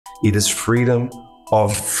It is freedom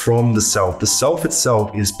from the self. The self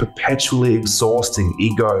itself is perpetually exhausting,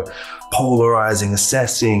 ego, polarizing,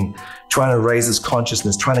 assessing, trying to raise its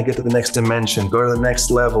consciousness, trying to get to the next dimension, go to the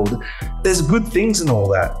next level. There's good things in all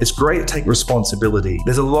that. It's great to take responsibility.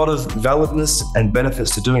 There's a lot of validness and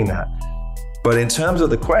benefits to doing that. But in terms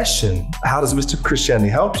of the question, how does mystical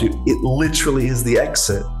Christianity help you? It literally is the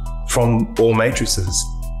exit from all matrices.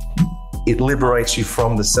 It liberates you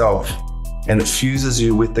from the self, and it fuses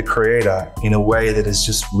you with the Creator in a way that is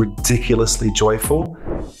just ridiculously joyful.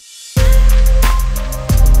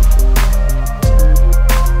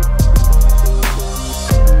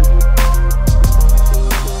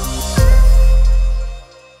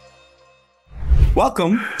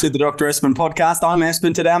 Welcome to the Dr. Espen podcast. I'm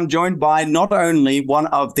Espen. Today I'm joined by not only one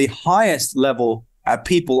of the highest level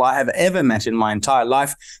people I have ever met in my entire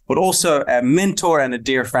life, but also a mentor and a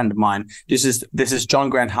dear friend of mine. This is John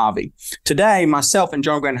Grant Harvey. Today, myself and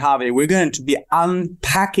John Grant Harvey, we're going to be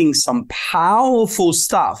unpacking some powerful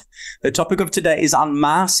stuff. The topic of today is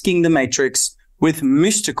unmasking the matrix with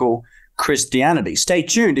mystical Christianity. Stay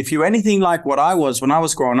tuned. If you're anything like what I was when I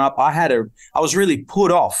was growing up, I was really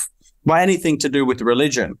put off by anything to do with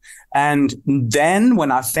religion. And then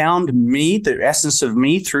when I found me, the essence of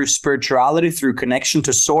me through spirituality, through connection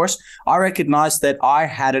to source, I recognized that I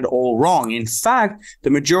had it all wrong. In fact, the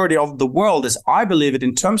majority of the world, as I believe it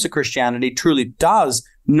in terms of Christianity, truly does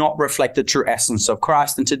not reflect the true essence of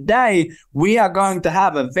Christ. And today we are going to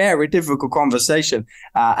have a very difficult conversation,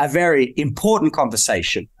 a very important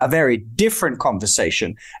conversation, a very different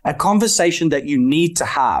conversation, a conversation that you need to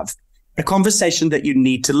have. A conversation that you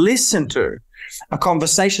need to listen to, a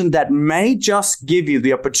conversation that may just give you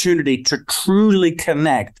the opportunity to truly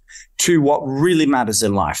connect to what really matters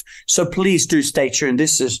in life. So please do stay tuned.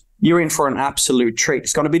 You're in for an absolute treat.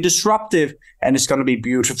 It's going to be disruptive and it's going to be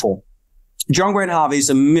beautiful. John Grant Harvey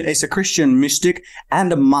is a Christian mystic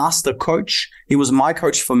and a master coach. He was my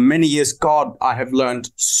coach for many years. God, I have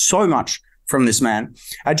learned so much from this man.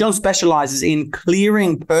 John specializes in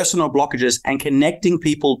clearing personal blockages and connecting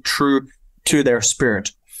people true to their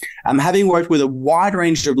spirit. Having worked with a wide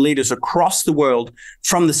range of leaders across the world,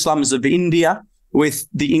 from the slums of India, with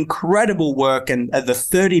the incredible work and the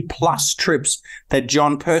 30 plus trips that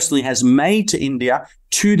John personally has made to India,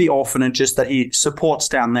 to the orphanages that he supports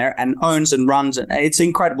down there and owns and runs. And it's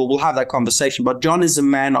incredible. We'll have that conversation. But John is a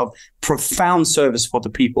man of profound service for the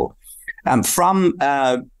people. From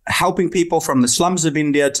helping people from the slums of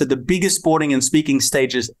India to the biggest sporting and speaking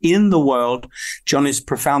stages in the world, John is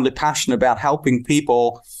profoundly passionate about helping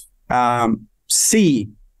people see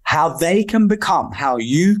how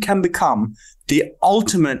you can become the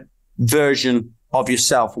ultimate version of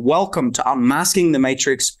yourself. Welcome to Unmasking the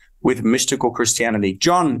Matrix with Mystical Christianity.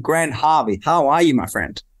 John Grant Harvey, how are you, my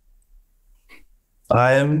friend?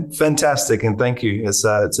 I am fantastic, and thank you. It's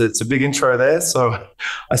a big intro there, so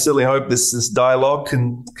I certainly hope this dialogue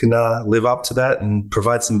can live up to that and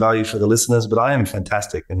provide some value for the listeners. But I am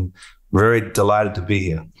fantastic and very delighted to be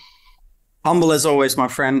here. Humble as always, my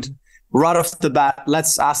friend. Right off the bat,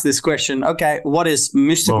 let's ask this question. Okay, what is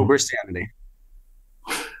mystical Christianity?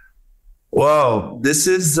 Well, this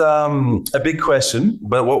is a big question,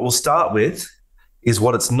 but what we'll start with is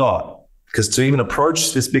what it's not. Because to even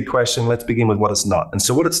approach this big question, let's begin with what it's not. And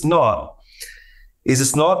so what it's not is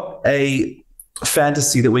it's not a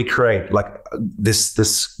fantasy that we create, like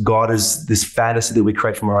this God is this fantasy that we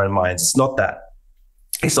create from our own minds. It's not that.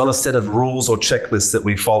 It's not a set of rules or checklists that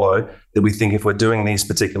we follow that we think if we're doing these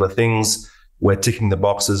particular things, we're ticking the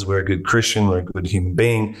boxes, we're a good Christian, we're a good human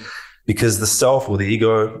being, because the self or the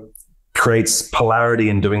ego creates polarity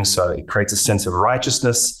in doing so. It creates a sense of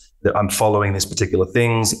righteousness, that I'm following these particular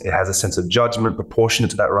things. It has a sense of judgment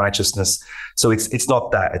proportionate to that righteousness. So it's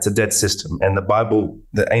not that. It's a dead system. And the Bible,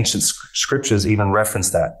 the ancient scriptures even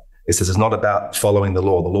reference that. It says it's not about following the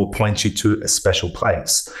law. The law points you to a special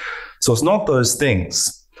place. So it's not those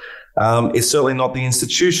things. It's certainly not the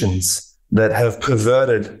institutions that have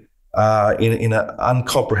perverted in an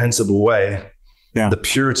incomprehensible way the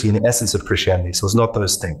purity and the essence of Christianity. So it's not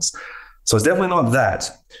those things. So it's definitely not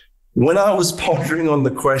that. When I was pondering on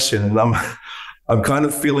the question, and I'm kind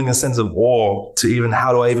of feeling a sense of awe to even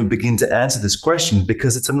how do I even begin to answer this question,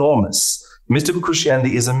 because it's enormous. Mystical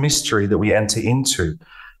Christianity is a mystery that we enter into,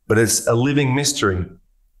 but it's a living mystery.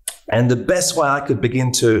 And the best way I could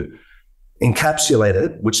begin to encapsulate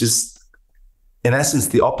it, which is in essence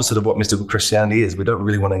the opposite of what mystical Christianity is. We don't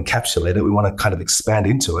really want to encapsulate it. We want to kind of expand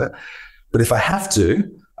into it. But if I have to,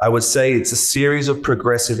 I would say it's a series of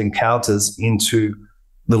progressive encounters into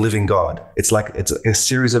the living God. It's a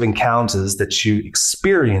series of encounters that you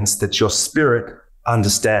experience, that your spirit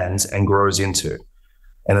understands and grows into.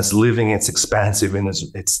 and it's living, it's expansive, and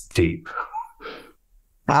it's deep.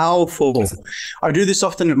 Powerful. I do this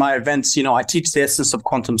often at my events. I teach the essence of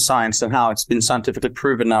quantum science and how it's been scientifically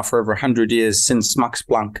proven now for over 100 years since Max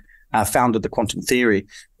Planck founded the quantum theory,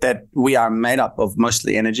 that we are made up of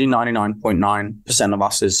mostly energy. 99.9% of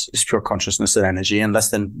us is pure consciousness and energy, and less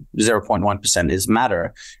than 0.1% is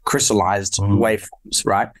matter, crystallized waveforms,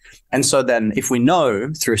 right? And so then if we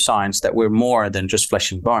know through science that we're more than just flesh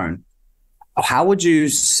and bone, how would you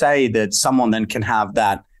say that someone then can have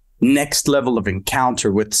that next level of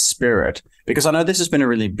encounter with spirit? Because I know this has been a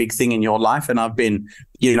really big thing in your life, and I've been,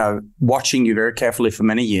 watching you very carefully for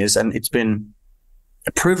many years, and it's been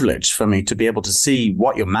a privilege for me to be able to see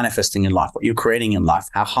what you're manifesting in life, what you're creating in life,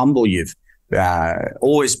 how humble you've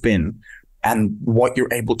always been, and what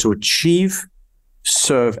you're able to achieve,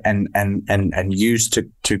 serve, and use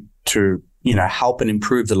to help and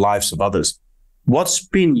improve the lives of others. What's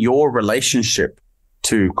been your relationship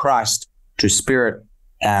to Christ, to spirit,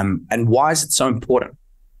 and why is it so important?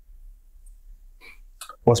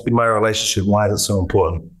 What's been my relationship? Why is it so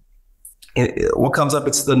important? What comes up,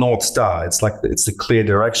 it's the North Star. It's the clear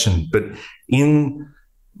direction. But in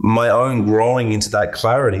my own growing into that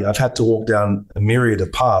clarity, I've had to walk down a myriad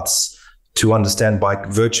of paths to understand by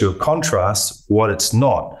virtue of contrast what it's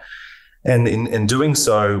not. And in doing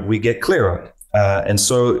so, we get clearer. And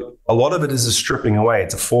so a lot of it is a stripping away.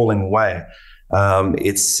 It's a falling away.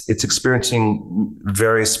 It's experiencing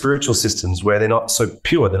various spiritual systems where they're not so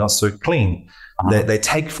pure, they're not so clean. They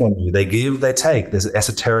take from you, they give, they take. There's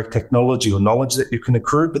esoteric technology or knowledge that you can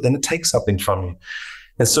accrue, but then it takes something from you.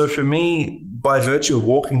 And so for me, by virtue of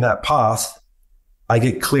walking that path, I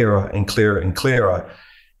get clearer and clearer and clearer.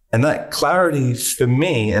 And that clarity for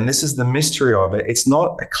me, and this is the mystery of it, it's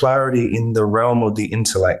not a clarity in the realm of the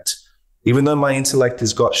intellect. Even though my intellect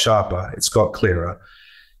has got sharper, it's got clearer.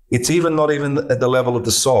 It's not even at the level of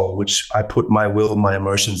the soul, which I put my will, my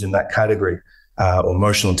emotions in that category. Or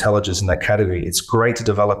emotional intelligence in that category. It's great to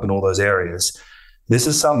develop in all those areas. This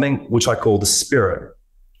is something which I call the spirit.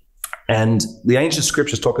 And the ancient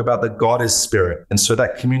scriptures talk about that God is spirit. And so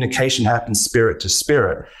that communication happens spirit to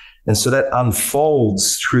spirit. And so that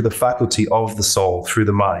unfolds through the faculty of the soul, through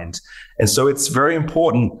the mind. And so it's very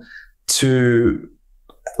important to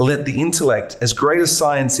let the intellect, as great as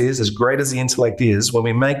science is, as great as the intellect is, when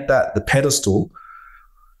we make that the pedestal,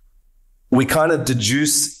 we kind of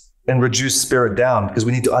deduce and reduce spirit down because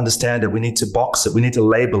we need to understand it. We need to box it. We need to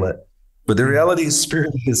label it. But the reality is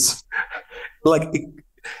spirit is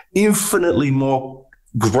infinitely more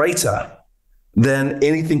greater than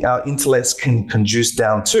anything our intellects can conduce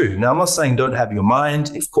down to. Now, I'm not saying don't have your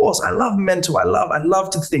mind. Of course, I love mental. I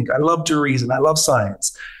love to think. I love to reason. I love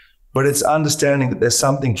science. But it's understanding that there's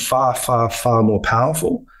something far, far, far more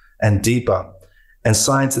powerful and deeper. And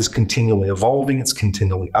science is continually evolving. It's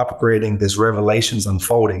continually upgrading. There's revelations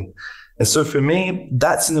unfolding. And so for me,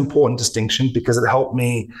 that's an important distinction because it helped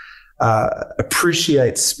me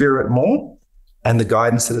appreciate spirit more and the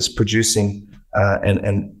guidance that it's producing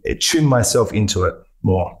and tune myself into it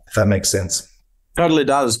more, if that makes sense. Totally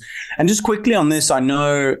does. And just quickly on this, I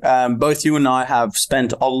know both you and I have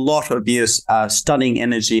spent a lot of years studying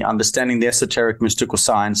energy, understanding the esoteric mystical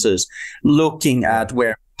sciences, looking at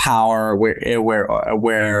where power,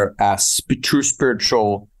 where true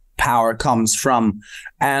spiritual power comes from.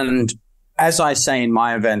 And as I say in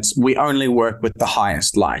my events, we only work with the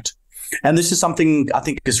highest light. And this is something I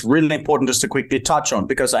think is really important just to quickly touch on,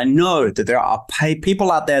 because I know that there are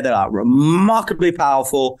people out there that are remarkably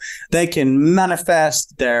powerful. They can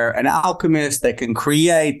manifest, they're an alchemist, they can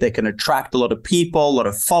create, they can attract a lot of people, a lot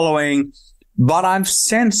of following. But I've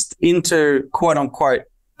sensed into quote unquote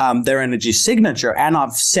their energy signature, and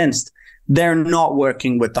I've sensed they're not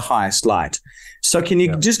working with the highest light. So can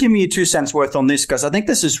you just give me your 2 cents worth on this? Because I think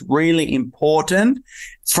this is really important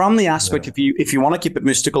from the aspect, if you want to keep it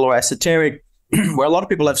mystical or esoteric, where a lot of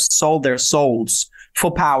people have sold their souls for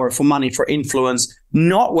power, for money, for influence,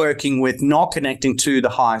 not working with, not connecting to the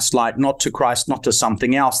highest light, not to Christ, not to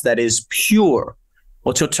something else that is pure.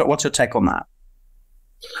 What's your take on that?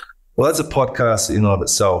 Well, that's a podcast in and of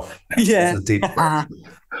itself. Yeah. It's a deep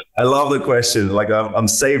I love the question. Like I'm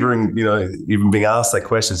savoring, even being asked that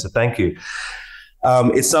question. So thank you.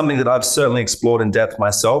 It's something that I've certainly explored in depth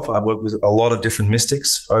myself. I've worked with a lot of different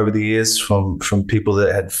mystics over the years, from people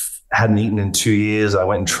that hadn't eaten in 2 years. I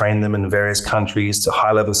went and trained them in various countries, to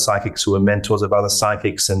high-level psychics who were mentors of other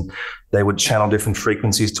psychics, and they would channel different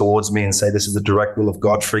frequencies towards me and say, this is the direct will of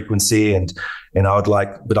God frequency. And I would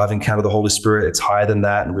but I've encountered the Holy Spirit. It's higher than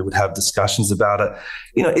that. And we would have discussions about it.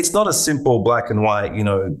 It's not a simple black and white,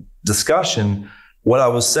 discussion, what I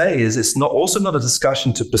will say is it's not a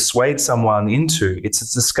discussion to persuade someone into. It's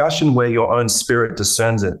a discussion where your own spirit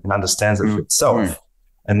discerns it and understands it for itself.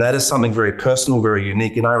 And that is something very personal, very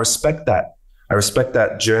unique. And I respect that. I respect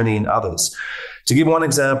that journey in others. To give one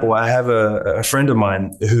example, I have a friend of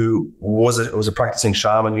mine who was a practicing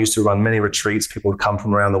shaman, used to run many retreats. People would come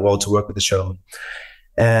from around the world to work with the shaman.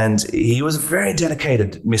 And he was a very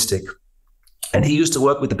dedicated mystic. And he used to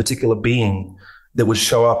work with a particular being that would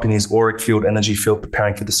show up in his auric field, energy field,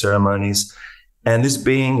 preparing for the ceremonies. And this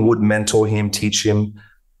being would mentor him, teach him,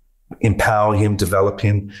 empower him, develop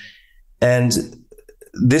him. And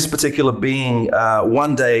this particular being,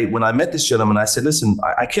 one day when I met this gentleman, I said, listen,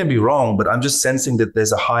 I can be wrong, but I'm just sensing that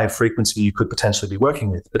there's a high frequency you could potentially be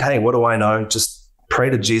working with. But hey, what do I know? Just pray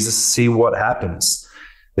to Jesus, see what happens.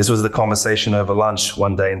 This was the conversation over lunch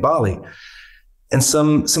one day in Bali. And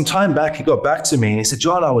some time back, he got back to me and he said,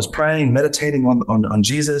 John, I was praying, meditating on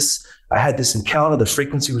Jesus. I had this encounter. The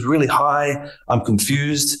frequency was really high. I'm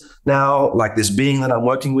confused now, like this being that I'm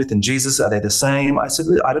working with and Jesus, are they the same? I said,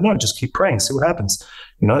 I don't know, just keep praying, see what happens.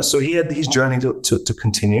 So he had his journey to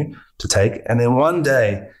continue to take. And then one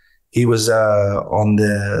day he was on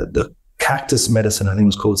the cactus medicine, I think it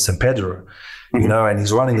was called San Pedro. And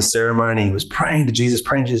he's running the ceremony. He was praying to Jesus.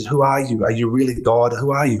 Who are you? Are you really God?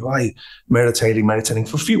 Who are you? Who are you? Meditating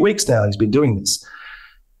for a few weeks now. He's been doing this.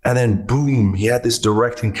 And then boom, he had this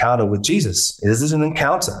direct encounter with Jesus. This is an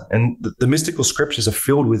encounter. And the mystical scriptures are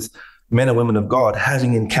filled with men and women of God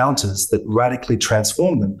having encounters that radically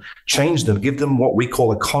transform them, change them, give them what we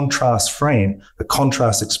call a contrast frame, a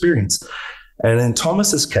contrast experience. And in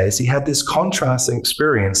Thomas's case, he had this contrasting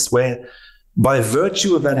experience where by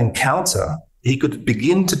virtue of that encounter, he could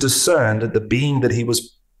begin to discern that the being that he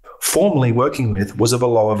was formerly working with was of a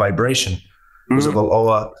lower vibration, was of a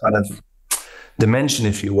lower kind of dimension,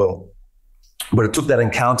 if you will. But it took that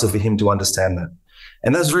encounter for him to understand that.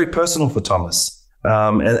 And that's very personal for Thomas.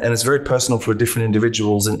 And it's very personal for different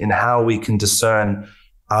individuals in how we can discern,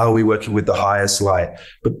 are we working with the highest light?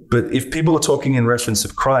 But if people are talking in reference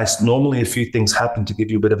of Christ, normally a few things happen to give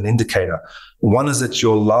you a bit of an indicator. One is that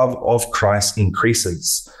your love of Christ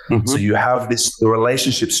increases. So you have the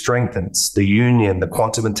relationship strengthens, the union, the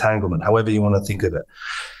quantum entanglement, however you want to think of it.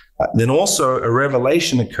 Then also a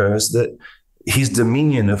revelation occurs that his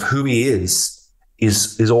dominion of who he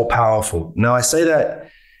is all powerful. Now I say that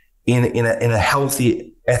in a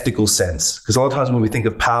healthy, ethical sense, because a lot of times when we think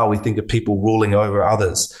of power, we think of people ruling over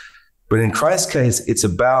others. But in Christ's case, it's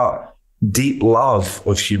about deep love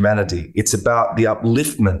of humanity. It's about the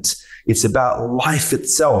upliftment. It's about life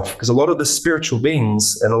itself, because a lot of the spiritual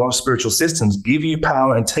beings and a lot of spiritual systems give you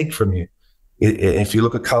power and take from you. If you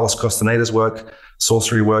look at Carlos Castaneda's work,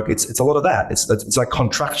 sorcery work, it's a lot of that. It's like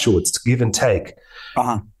contractual. It's give and take.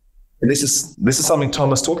 And this is something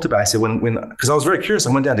Thomas talked about. I said, because I was very curious,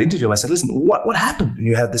 I went down to interview him. I said, listen, what happened when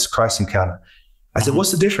you had this Christ encounter? I said,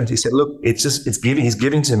 what's the difference? He said, look, it's giving. He's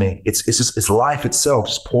giving to me. It's life itself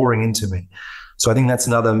just pouring into me. So I think that's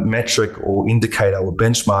another metric or indicator or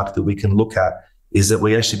benchmark that we can look at, is that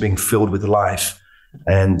we're actually being filled with life,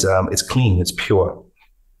 and it's clean, it's pure.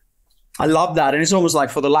 I love that. And it's almost like,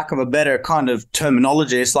 for the lack of a better kind of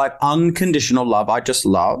terminology, it's like unconditional love. I just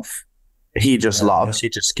love. He just loves, he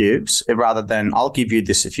just gives, rather than I'll give you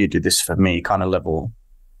this if you do this for me, kind of level,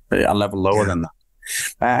 a level lower than that.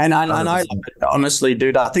 And I honestly,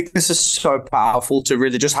 dude, I think this is so powerful to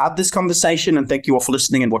really just have this conversation. And thank you all for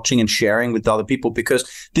listening and watching and sharing with other people,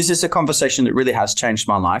 because this is a conversation that really has changed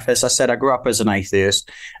my life. As I said, I grew up as an atheist.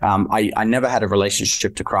 I never had a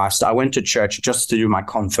relationship to Christ. I went to church just to do my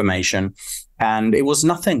confirmation, and it was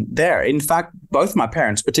nothing there. In fact, both my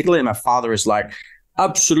parents, particularly my father, is like,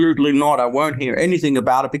 absolutely not. I won't hear anything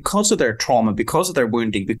about it, because of their trauma, because of their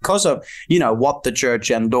wounding, because of, what the church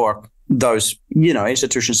and/or those,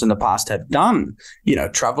 institutions in the past have done,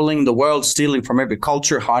 traveling the world, stealing from every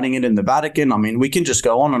culture, hiding it in the Vatican. I mean, we can just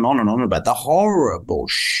go on and on and on about the horrible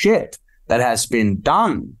shit that has been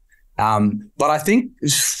done. But I think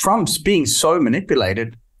from being so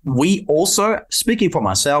manipulated, we also, speaking for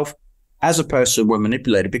myself, as a person, were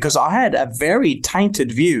manipulated, because I had a very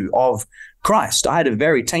tainted view of Christ. I had a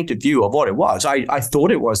very tainted view of what it was. I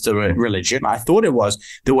thought it was the religion. I thought it was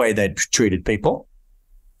the way they treated people.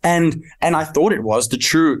 And I thought it was the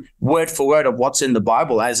true word for word of what's in the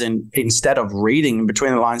Bible, as instead of reading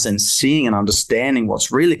between the lines and seeing and understanding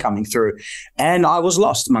what's really coming through. And I was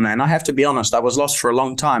lost, my man. I have to be honest. I was lost for a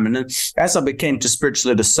long time. And then as I became to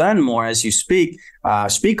spiritually discern more, as you speak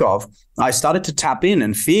of, I started to tap in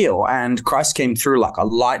and feel, and Christ came through like a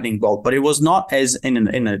lightning bolt. But it was not as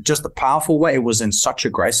in just a powerful way. It was in such a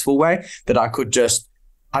graceful way that I could just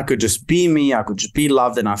I could just be me. I could just be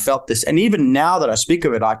loved. And I felt this. And even now that I speak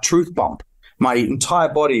of it, I truth bump. My entire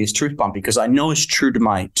body is truth bump because I know it's true to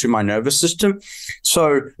my nervous system.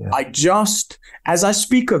 So as I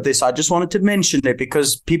speak of this, I just wanted to mention it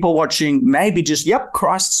because people watching maybe just, yep,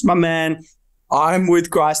 Christ's my man. I'm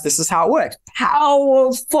with Christ. This is how it works.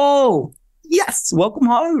 Powerful. Yes. Welcome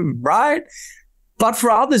home. Right. But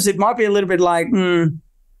for others, it might be a little bit like, I'm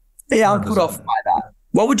put off by that.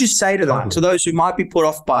 What would you say to that, to those who might be put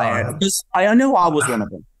off by it? Because I know I was one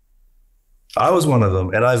of them. I was one of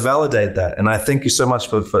them, and I validate that. And I thank you so much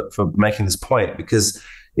for making this point, because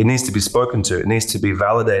it needs to be spoken to. It needs to be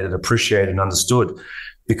validated, appreciated, and understood,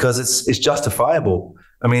 because it's justifiable.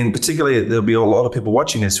 I mean, particularly there'll be a lot of people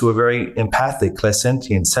watching this who are very empathic,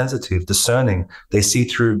 clairsentient, sensitive, discerning. They see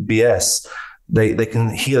through BS. They can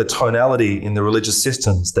hear the tonality in the religious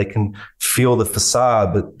systems. They can feel the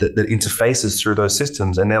facade that interfaces through those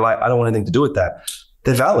systems. And they're like, I don't want anything to do with that.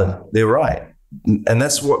 They're valid. They're right. And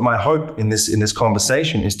that's what my hope in this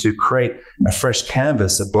conversation is, to create a fresh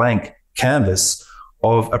canvas, a blank canvas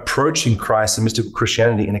of approaching Christ and mystical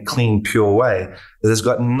Christianity in a clean, pure way that has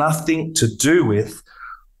got nothing to do with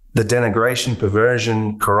the denigration,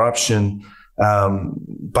 perversion, corruption,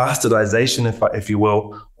 bastardization, if you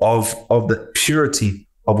will, of the purity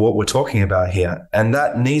of what we're talking about here. And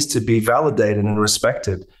that needs to be validated and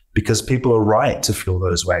respected, because people are right to feel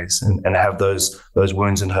those ways and have those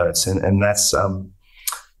wounds and hurts. And that's, I'm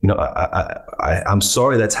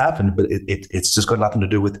sorry that's happened, but it's just got nothing to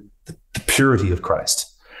do with the purity of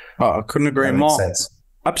Christ. Oh, I couldn't agree more. Sense.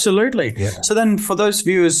 Absolutely. Yeah. So then for those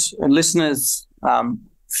viewers and listeners,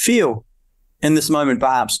 feel in this moment,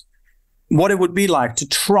 perhaps, what it would be like to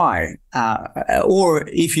try, or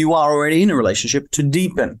if you are already in a relationship, to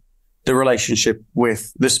deepen the relationship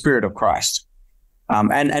with the Spirit of Christ,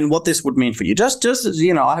 and what this would mean for you. Just as,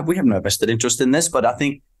 we have no vested interest in this, but I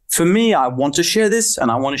think for me, I want to share this, and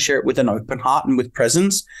I want to share it with an open heart and with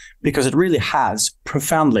presence, because it really has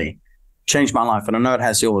profoundly changed my life, and I know it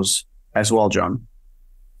has yours as well, John.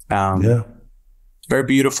 Very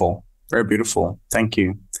beautiful, very beautiful. Thank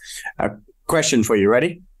you. Question for you.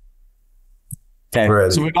 Ready? Okay,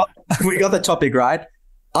 so we got the topic right.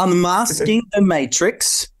 Unmasking the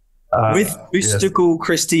matrix with mystical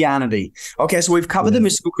Christianity. Okay, so we've covered the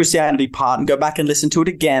mystical Christianity part, and go back and listen to it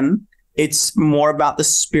again. It's more about the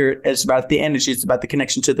spirit. It's about the energy. It's about the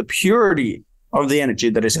connection to the purity of the energy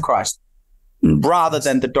that is Christ, rather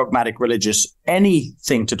than the dogmatic religious,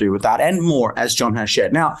 anything to do with that and more, as John has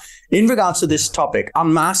shared. Now, in regards to this topic,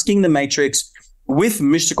 unmasking the matrix with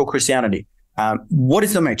mystical Christianity, what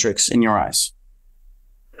is the matrix in your eyes?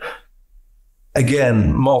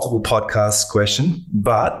 Again, multiple podcast question,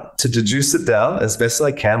 but to deduce it down as best as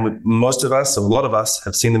I can, most of us, or a lot of us,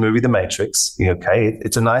 have seen the movie The Matrix. Okay,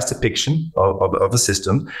 it's a nice depiction of a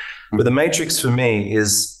system, but the Matrix for me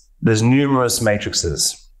is, there's numerous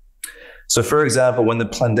matrices. So for example, when the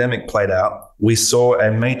pandemic played out, we saw a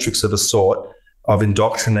matrix of a sort of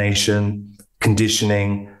indoctrination,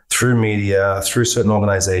 conditioning, through media, through certain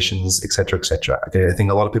organizations, et cetera, et cetera. Okay, I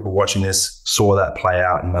think a lot of people watching this saw that play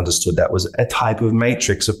out and understood that was a type of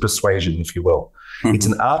matrix of persuasion, if you will. Mm-hmm. It's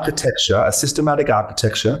an architecture, a systematic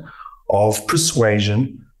architecture of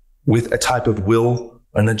persuasion with a type of will,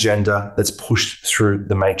 an agenda that's pushed through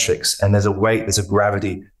the matrix. And there's a weight, there's a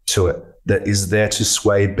gravity to it that is there to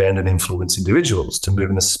sway, bend, and influence individuals to move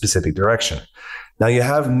in a specific direction. Now, you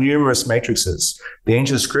have numerous matrices. The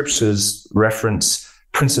ancient scriptures reference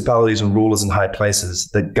principalities and rulers in high places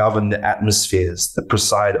that govern the atmospheres that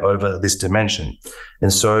preside over this dimension.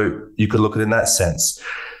 And so you could look at it in that sense.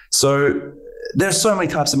 So there's so many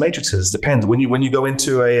types of matrices. Depends. When you go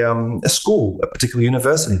into a school, a particular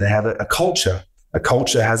university, they have a culture. A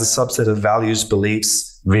culture has a subset of values,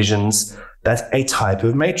 beliefs, visions. That's a type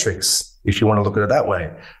of matrix, if you want to look at it that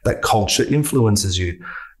way. That culture influences you.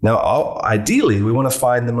 Now, ideally, we want to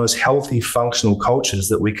find the most healthy, functional cultures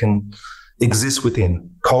that we can exist within,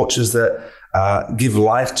 cultures that give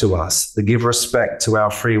life to us, that give respect to our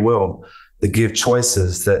free will, that give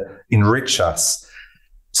choices, that enrich us.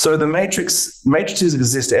 So the matrices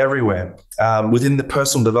exist everywhere. Within the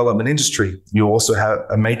personal development industry, you also have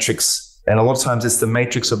a matrix, and a lot of times it's the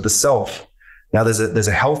matrix of the self. Now there's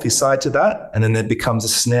a healthy side to that, and then there becomes a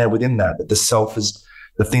snare within that the self is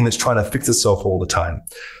the thing that's trying to fix itself all the time.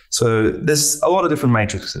 So there's a lot of different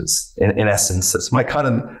matrices in essence. That's my kind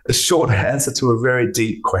of a short answer to a very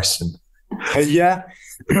deep question. Yeah,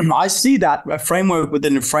 I see that, a framework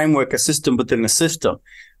within a framework, a system within a system.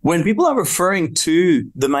 When people are referring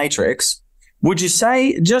to the matrix, would you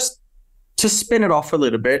say, just to spin it off a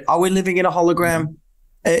little bit, are we living in a hologram?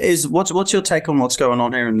 What's your take on what's going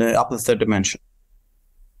on here in the upper third dimension?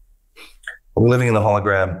 we're living in a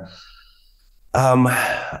hologram.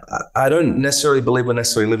 I don't necessarily believe we're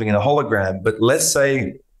necessarily living in a hologram, but let's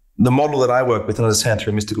say the model that I work with and understand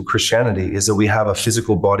through mystical Christianity is that we have a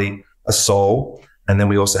physical body, a soul, and then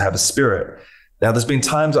we also have a spirit. Now, there's been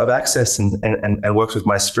times I've accessed and worked with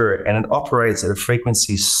my spirit, and it operates at a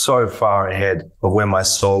frequency so far ahead of where my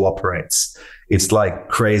soul operates. It's like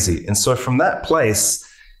crazy. And so from that place,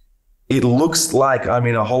 it looks like I'm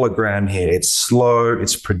in a hologram here. It's slow,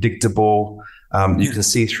 it's predictable. You can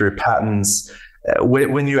see through patterns.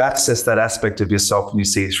 When you access that aspect of yourself and you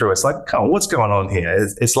see through, it's like, oh, what's going on here?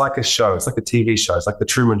 It's like a show. It's like a TV show. It's like the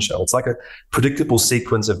Truman Show. It's like a predictable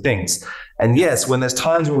sequence of things. And yes, when there's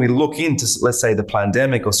times when we look into, let's say, the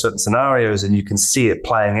pandemic or certain scenarios and you can see it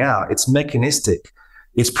playing out, it's mechanistic.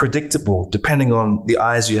 It's predictable depending on the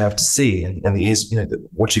eyes you have to see and the ears,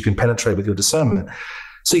 what you can penetrate with your discernment.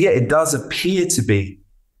 So yeah, it does appear to be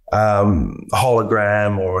a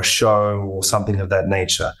hologram or a show or something of that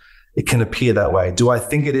nature. It can appear that way. Do I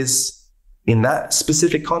think it is in that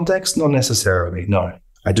specific context? Not necessarily, no.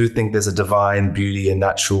 I do think there's a divine beauty and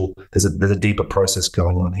natural, there's a deeper process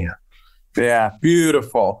going on here. Yeah,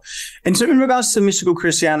 beautiful. And so in regards to mystical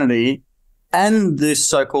Christianity and this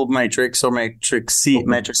so-called matrix or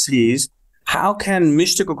matrices, how can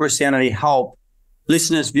mystical Christianity help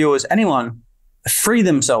listeners, viewers, anyone free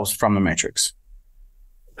themselves from the matrix?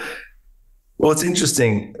 Well, it's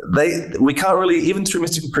interesting. We can't really, even through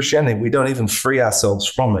mystical Christianity, we don't even free ourselves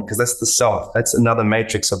from it because that's the self. That's another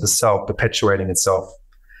matrix of the self perpetuating itself.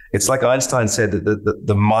 It's like Einstein said that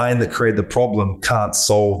the mind that created the problem can't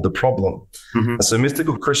solve the problem. Mm-hmm. So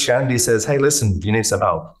mystical Christianity says, hey, listen, you need some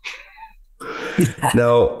help.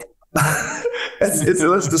 Now,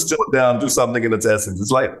 let's distill it down to something in its essence.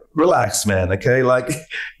 It's like, relax, man, okay? Like,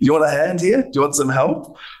 you want a hand here? Do you want some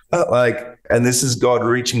help? And this is God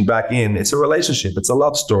reaching back in. It's a relationship. It's a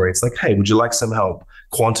love story. It's like, hey, would you like some help?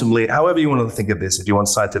 Quantumly, however you want to think of this, if you want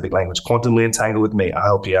scientific language, quantumly entangle with me. I'll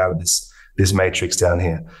help you out of this matrix down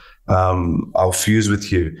here. I'll fuse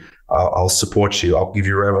with you. I'll support you. I'll give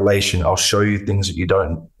you revelation. I'll show you things that you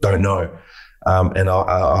don't know. And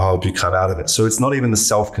I'll help you come out of it. So it's not even the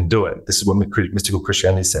self can do it. This is what mystical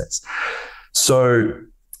Christianity says. So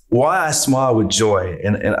why I smile with joy,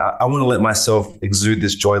 and I want to let myself exude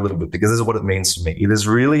this joy a little bit because this is what it means to me. It is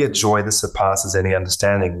really a joy that surpasses any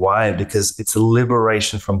understanding. Why? Because it's a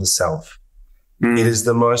liberation from the self. Mm. It is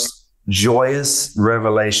the most joyous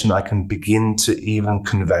revelation I can begin to even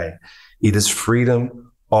convey. It is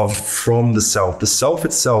freedom from the self. The self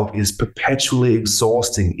itself is perpetually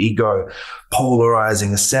exhausting, ego,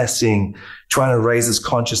 polarizing, assessing, trying to raise its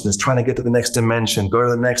consciousness, trying to get to the next dimension, go to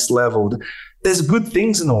the next level. There's good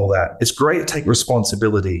things in all that. It's great to take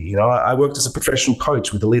responsibility. I worked as a professional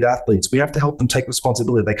coach with elite athletes. We have to help them take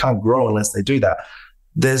responsibility. They can't grow unless they do that.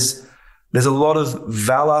 There's a lot of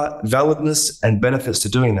validness and benefits to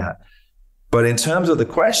doing that. But in terms of the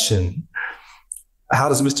question, how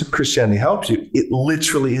does mystical Christianity help you? It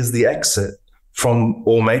literally is the exit from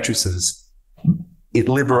all matrices. It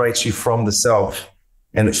liberates you from the self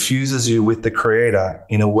and it fuses you with the creator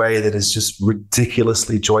in a way that is just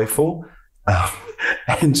ridiculously joyful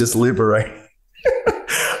and just liberating.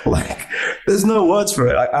 There's no words for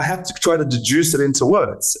it. I have to try to deduce it into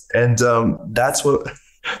words. And that's what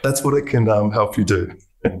it can help you do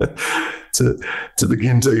to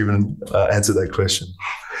begin to even answer that question.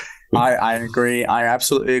 I agree. I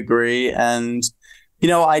absolutely agree. And,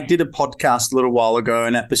 I did a podcast a little while ago,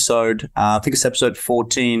 an episode, I think it's episode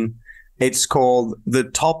 14. It's called The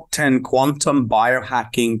Top 10 Quantum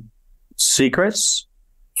Biohacking Secrets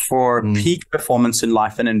for Peak Performance in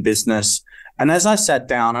Life and in Business. And as I sat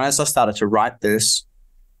down and as I started to write this,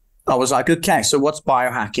 I was like, okay, so what's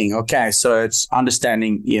biohacking? Okay, so it's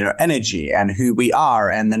understanding, energy and who we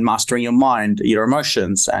are, and then mastering your mind, your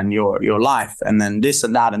emotions, and your life, and then this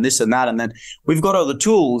and that, and this and that, and then we've got all the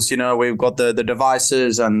tools. We've got the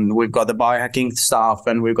devices, and we've got the biohacking stuff,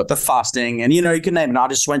 and we've got the fasting, and you can name it. I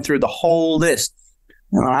just went through the whole list,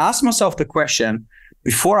 and I asked myself the question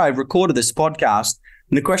before I recorded this podcast,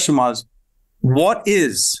 and the question was, what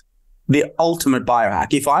is the ultimate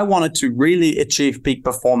biohack? If I wanted to really achieve peak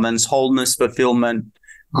performance, wholeness, fulfillment,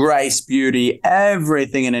 grace, beauty,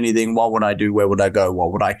 everything and anything, what would I do? Where would I go?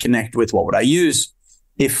 What would I connect with? What would I use?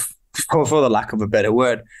 For the lack of a better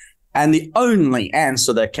word. And the only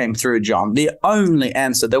answer that came through, John, the only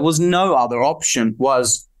answer, there was no other option,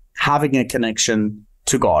 was having a connection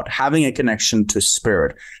to God, having a connection to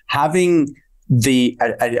spirit, having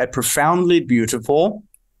a profoundly beautiful,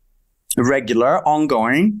 regular,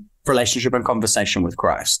 ongoing relationship and conversation with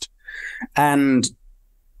Christ. And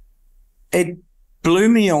it blew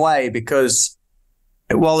me away because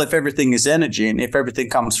well, if everything is energy and if everything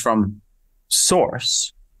comes from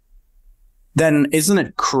source, then isn't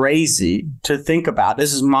it crazy to think about,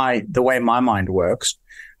 this is the way my mind works,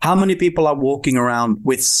 how many people are walking around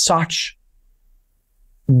with such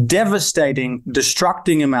devastating,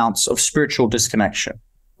 destructing amounts of spiritual disconnection?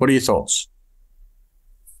 What are your thoughts?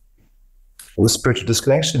 Well, spiritual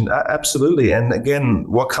disconnection, absolutely. And again,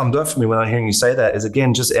 what comes up for me when I'm hearing you say that is,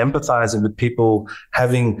 again, just empathizing with people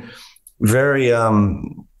having very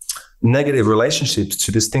negative relationships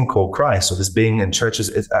to this thing called Christ, or this being in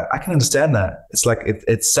churches. I can understand that. It's like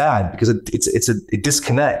it's sad because it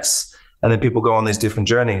disconnects, and then people go on these different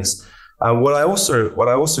journeys. What I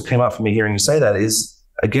also came up for me hearing you say that is,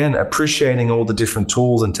 again, appreciating all the different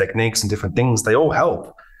tools and techniques and different things. They all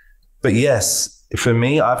help. But yes, for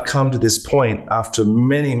me, I've come to this point after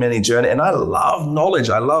many, many journeys, and I love knowledge.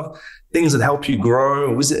 I love things that help you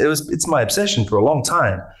grow. It's my obsession for a long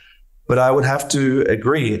time. But I would have to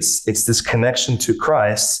agree, it's this connection to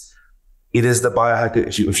Christ. It is the biohack.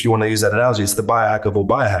 If you want to use that analogy, it's the biohack of all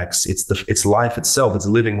biohacks. It's life itself. It's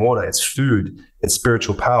living water. It's food. It's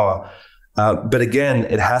spiritual power. But again,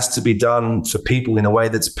 it has to be done for people in a way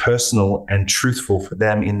that's personal and truthful for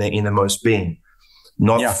them in their innermost being,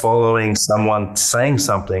 not following someone saying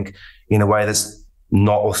something in a way that's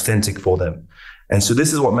not authentic for them. And so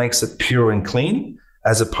this is what makes it pure and clean,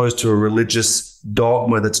 as opposed to a religious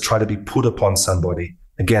dogma that's trying to be put upon somebody.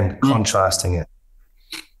 Again, contrasting it.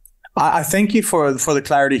 I thank you for the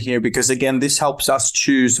clarity here, because again, this helps us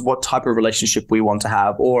choose what type of relationship we want to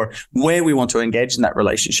have or where we want to engage in that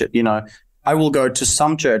relationship. You know, I will go to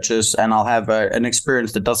some churches and I'll have an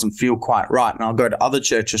experience that doesn't feel quite right. And I'll go to other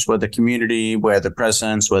churches where the community, where the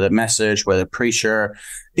presence, where the message, where the preacher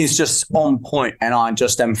is just on point, and I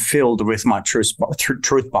just am filled with my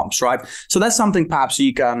truth bumps, right? So that's something perhaps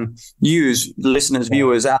you can use, listeners,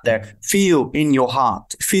 viewers out there, feel in your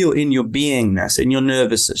heart, feel in your beingness, in your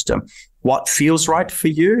nervous system, what feels right for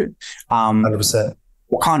you. 100%.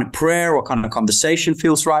 What kind of prayer, what kind of conversation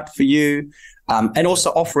feels right for you. And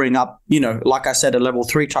also offering up, you know, like I said, a level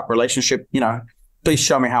 3 type relationship, you know, please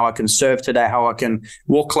show me how I can serve today, how I can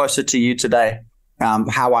walk closer to you today,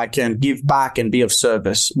 how I can give back and be of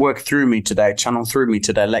service, work through me today, channel through me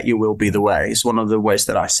today, let your will be the way. It's one of the ways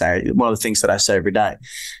that I say, one of the things that I say every day.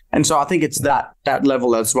 And so I think it's that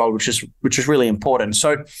level as well, which is really important.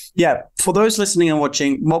 So yeah, for those listening and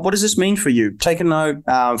watching, what does this mean for you? Take a note,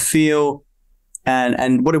 feel,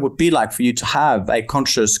 and what it would be like for you to have a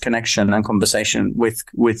conscious connection and conversation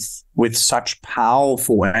with such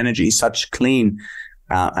powerful energy, such clean,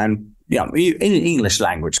 and yeah, in English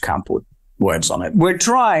language can't put words on it. We're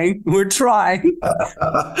trying. We're trying,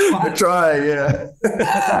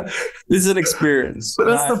 yeah. This is an experience. But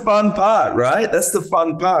that's the fun part, right? That's the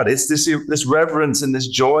fun part. It's this reverence and this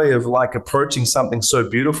joy of like approaching something so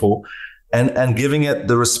beautiful and giving it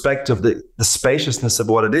the respect of the spaciousness of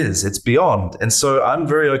what it is. It's beyond. And so I'm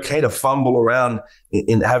very okay to fumble around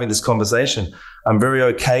in having this conversation. I'm very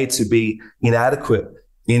okay to be inadequate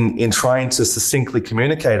in trying to succinctly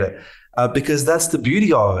communicate it, because that's the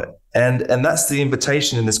beauty of it. And that's the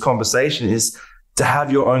invitation in this conversation, is to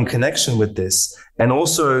have your own connection with this, and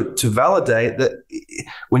also to validate that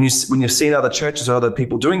when you've seen other churches or other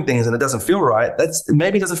people doing things and it doesn't feel right,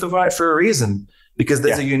 maybe it doesn't feel right for a reason, because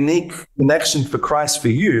there's a unique connection for Christ for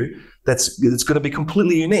you that's going to be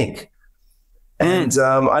completely unique. And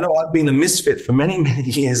I know I've been a misfit for many, many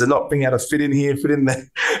years and not being able to fit in here, fit in there.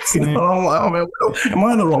 You know, I'm like, oh man, am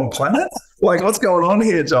I on the wrong planet? Like, what's going on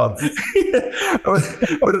here, John?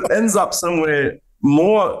 But it ends up somewhere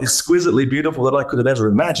more exquisitely beautiful than I could have ever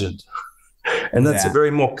imagined. And that's a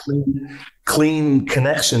very more clean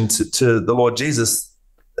connection to the Lord Jesus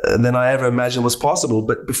than I ever imagined was possible.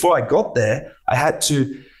 But before I got there, I had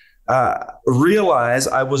to realize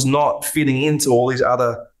I was not fitting into all these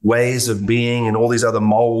other ways of being and all these other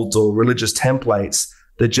molds or religious templates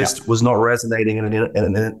that just was not resonating on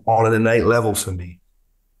an innate level for me.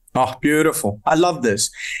 Oh, beautiful. I love this.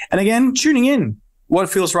 And again, tuning in, what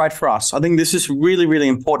feels right for us. I think this is really, really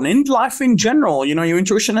important in life in general. You know, your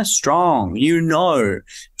intuition is strong. You know,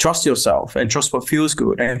 trust yourself and trust what feels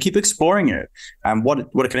good, and keep exploring it. And what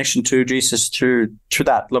a connection to Jesus, to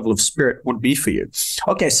that level of spirit would be for you.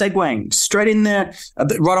 Okay, segueing straight in there,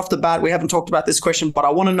 right off the bat. We haven't talked about this question, but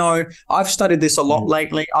I want to know. I've studied this a lot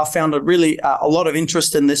lately. I found a lot of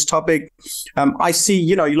interest in this topic. I see,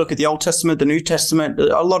 you know, you look at the Old Testament, the New Testament.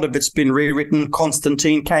 A lot of it's been rewritten.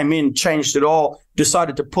 Constantine came in, changed it all.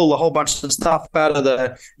 decided to pull a whole bunch of stuff out of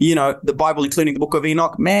the Bible, including the book of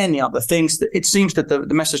Enoch. Man, the things that it seems that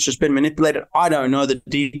the message has been manipulated. I don't know the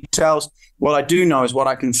details. What I do know is what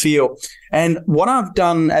I can feel. And what I've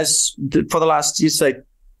done for the last,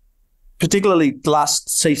 particularly the last,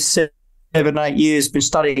 say, 7-8 years, been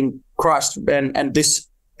studying Christ and this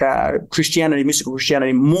Christianity, mystical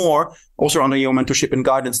Christianity more, also under your mentorship and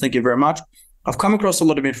guidance. Thank you very much. I've come across a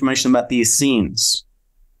lot of information about the Essenes.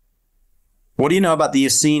 What do you know about the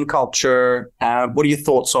Essene culture? What are your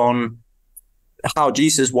thoughts on how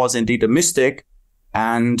Jesus was indeed a mystic,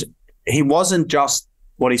 and he wasn't just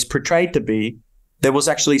what he's portrayed to be? There was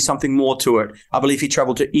actually something more to it. I believe he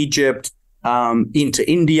traveled to Egypt, into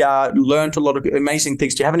India, learned a lot of amazing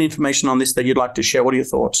things. Do you have any information on this that you'd like to share? What are your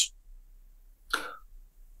thoughts?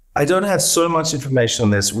 I don't have so much information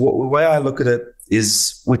on this. The way I look at it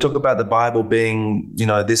is we talk about the Bible being,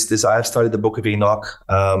 this. I have studied the book of Enoch.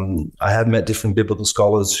 I have met different biblical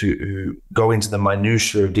scholars who go into the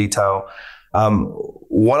minutiae of detail.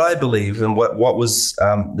 What I believe and what was,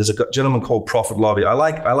 there's a gentleman called Prophet Lobby. I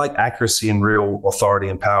like accuracy and real authority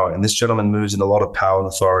and power. And this gentleman moves in a lot of power and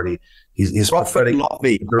authority. He's Prophet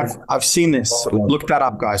Lobby. I've seen this. Look that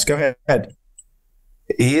up, guys. Go ahead.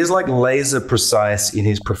 He is like laser precise in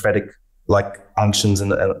his prophetic unctions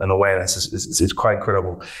and awareness. It's quite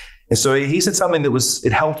incredible. And so he said something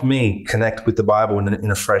it helped me connect with the Bible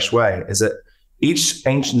in a fresh way, is that each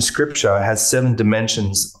ancient scripture has 7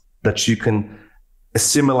 dimensions that you can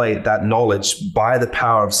assimilate that knowledge by the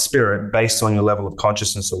power of spirit based on your level of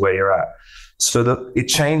consciousness or where you're at. So that it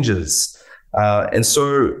changes. And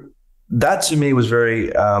so that to me was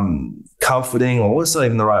very comforting, or what's not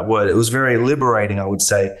even the right word. It was very liberating, I would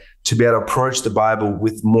say, to be able to approach the Bible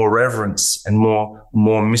with more reverence and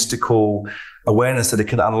more mystical awareness that it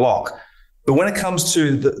can unlock. But when it comes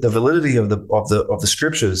to the validity of the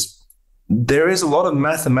scriptures, there is a lot of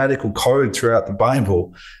mathematical code throughout the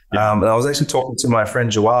Bible. And I was actually talking to my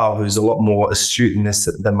friend Joao, who's a lot more astute in this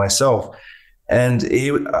than myself. And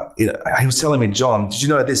he was telling me, John, did you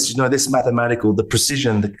know this? Did you know this mathematical, the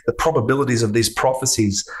precision, the probabilities of these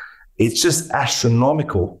prophecies? It's just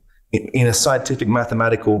astronomical in a scientific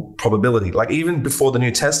mathematical probability. Like even before the New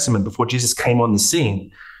Testament, before Jesus came on the scene,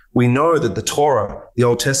 we know that the Torah, the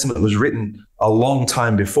Old Testament, was written a long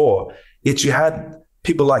time before. Yet you had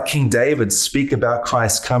people like King David speak about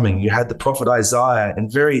Christ coming. You had the prophet Isaiah in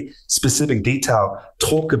very specific detail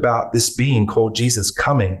talk about this being called Jesus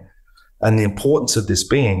coming and the importance of this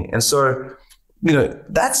being. And so,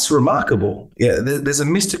 that's remarkable. Yeah, there's a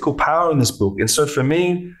mystical power in this book. And so for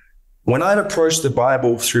me, when I've approached the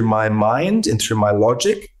Bible through my mind and through my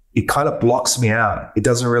logic, it kind of blocks me out. It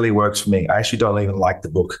doesn't really work for me. I actually don't even like the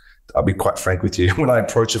book. I'll be quite frank with you when I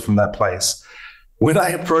approach it from that place. When I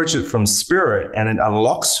approach it from spirit and it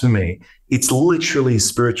unlocks for me, it's literally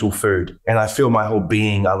spiritual food, and I feel my whole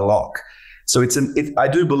being unlock. So I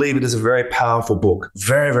do believe it is a very powerful book,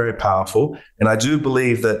 very, very powerful. And I do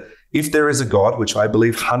believe that if there is a God, which I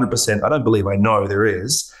believe 100%, I know there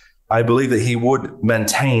is, I believe that he would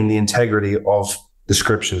maintain the integrity of the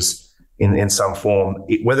scriptures in some form,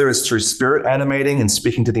 whether it's through spirit animating and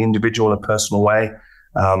speaking to the individual in a personal way.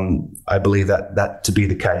 I believe that to be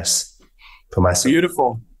the case for myself.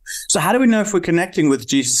 Beautiful. So how do we know if we're connecting with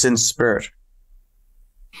Jesus in spirit?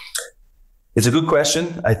 It's a good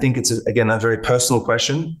question. I think it's, again, a very personal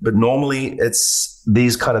question, but normally it's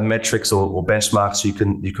these kind of metrics or benchmarks you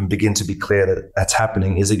can begin to be clear that that's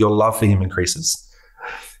happening, is that your love for him increases.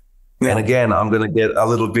 Yeah. And again, I'm going to get a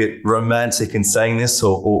little bit romantic in saying this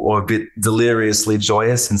or a bit deliriously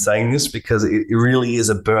joyous in saying this, because it really is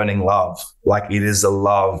a burning love. Like it is a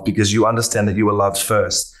love because you understand that you were loved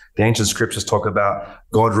first. The ancient scriptures talk about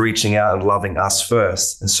God reaching out and loving us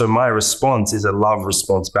first. And so my response is a love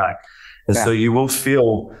response back. And so you will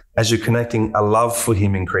feel, as you're connecting, a love for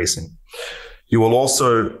him increasing. You will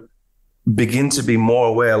also begin to be more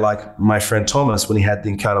aware, like my friend Thomas, when he had the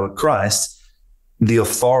encounter with Christ, the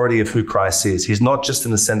authority of who Christ is. He's not just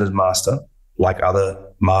an ascended master like other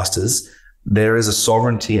masters. There is a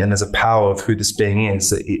sovereignty and there's a power of who this being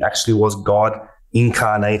is. That he actually was God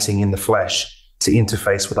incarnating in the flesh to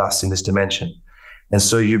interface with us in this dimension. And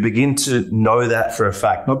so you begin to know that for a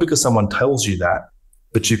fact, not because someone tells you that,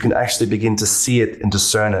 but you can actually begin to see it and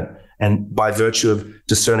discern it. And by virtue of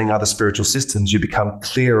discerning other spiritual systems, you become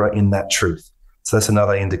clearer in that truth. So that's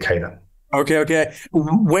another indicator. Okay.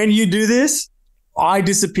 When you do this, I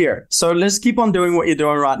disappear. So let's keep on doing what you're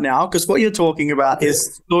doing right now, because what you're talking about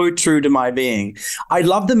is so true to my being. I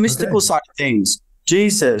love the mystical side of things.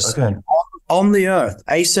 Jesus on the earth,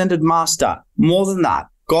 ascended master. More than that,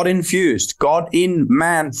 God infused, God in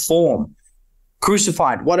man form.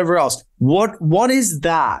 crucified, whatever else. What is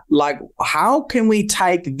that? Like, how can we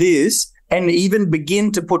take this and even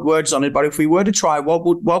begin to put words on it? But if we were to try, what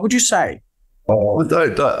would you say? Oh,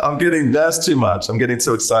 don't. That's too much. I'm getting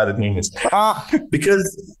so excited hearing this.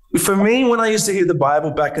 Because for me, when I used to hear the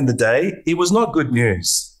Bible back in the day, it was not good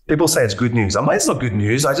news. People say it's good news. I'm like, it's not good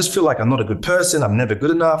news. I just feel like I'm not a good person. I'm never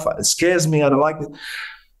good enough. It scares me. I don't like it.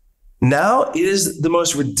 Now it is the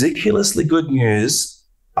most ridiculously good news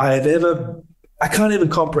I can't even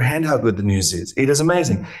comprehend how good the news is. It is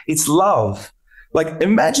amazing. It's love. Like,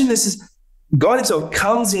 imagine this is God himself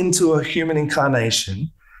comes into a human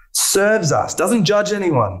incarnation, serves us, doesn't judge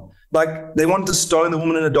anyone. Like, they wanted to stone the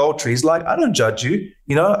woman in adultery. He's like, I don't judge you.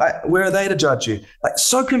 You know, where are they to judge you? Like,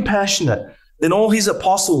 so compassionate. Then all his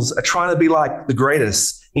apostles are trying to be like the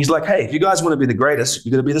greatest. He's like, hey, if you guys want to be the greatest,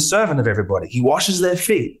 you're going to be the servant of everybody. He washes their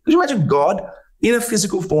feet. Could you imagine God in a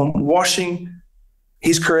physical form washing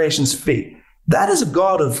his creation's feet? That is a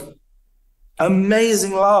God of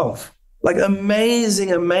amazing love. Like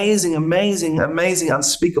amazing, amazing, amazing, amazing,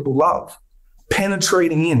 unspeakable love,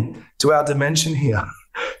 penetrating in to our dimension here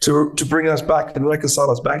to bring us back and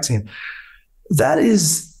reconcile us back to him. That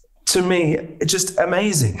is, to me, just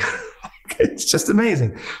amazing. It's just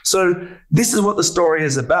amazing. So this is what the story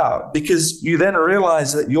is about, because you then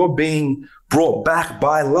realize that you're being brought back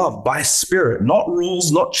by love, by spirit, not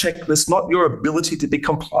rules, not checklists, not your ability to be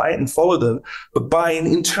compliant and follow them, but by an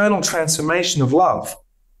internal transformation of love,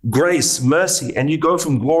 grace, mercy, and you go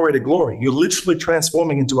from glory to glory. You're literally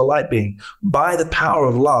transforming into a light being by the power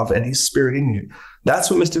of love and his spirit in you. That's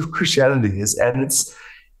what mystical Christianity is, and it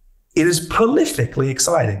is prolifically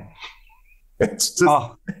exciting. It's just,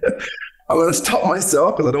 I'm going to stop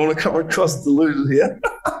myself because I don't want to come across deluded here.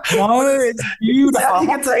 No, it's beautiful. You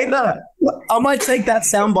can take that. I might take that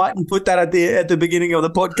soundbite and put that at the beginning of the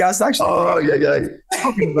podcast, actually. Oh, yeah.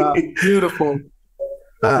 Talking about beautiful.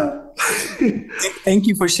 Thank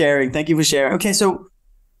you for sharing. Okay, so,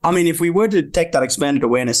 I mean, if we were to take that expanded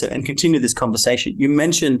awareness and continue this conversation, you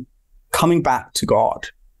mentioned coming back to God.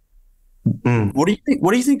 What do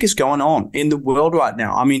you think is going on in the world right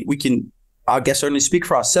now? I mean, we can, I guess, only speak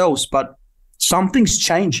for ourselves, but something's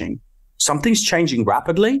changing. Something's changing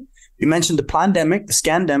rapidly. You mentioned the pandemic, the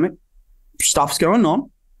scandemic, stuff's going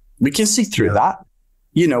on. We can see through that.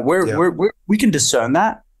 You know, we can discern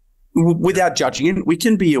that without judging it. We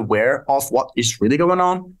can be aware of what is really going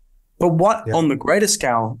on. But what on the greater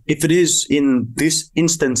scale, if it is in this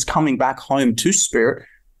instance coming back home to spirit,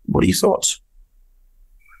 what are your thoughts?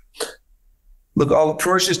 Look, I'll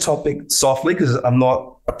approach this topic softly because I'm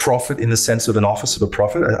not a prophet in the sense of an office of a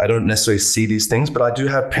prophet. I don't necessarily see these things, but I do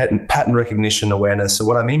have pattern recognition awareness. So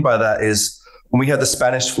what I mean by that is when we had the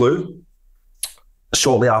Spanish flu,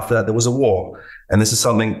 shortly after that, there was a war. And this is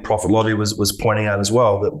something Prophet Lottie was pointing out as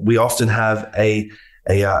well, that we often have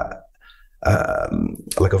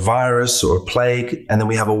like a virus or a plague, and then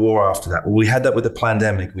we have a war after that. Well, we had that with the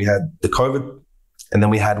pandemic. We had the COVID, and then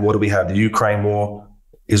we had, what do we have? The Ukraine war,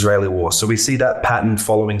 Israeli war. So we see that pattern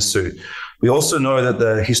following suit. We also know that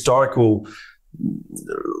the historical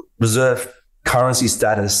reserve currency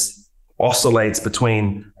status oscillates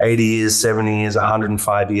between 80 years, 70 years,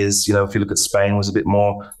 105 years. You know, if you look at Spain, was a bit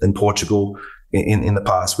more than Portugal in the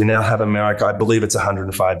past. We now have America. I believe it's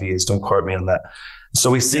 105 years. Don't quote me on that. So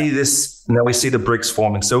we see this, now we see the BRICS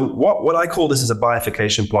forming. So what I call this is a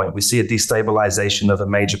bifurcation point. We see a destabilization of a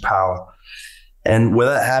major power. And where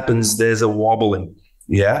that happens, there's a wobbling.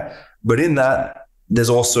 Yeah. But in that, there's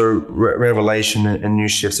also revelation and new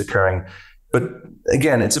shifts occurring. But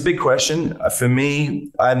again, it's a big question. For me,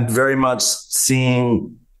 I'm very much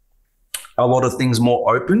seeing a lot of things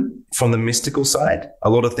more open from the mystical side. A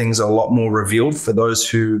lot of things are a lot more revealed for those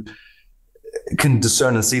who can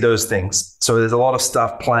discern and see those things. So there's a lot of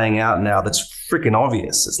stuff playing out now that's freaking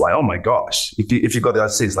obvious. It's like, oh my gosh, if you've got the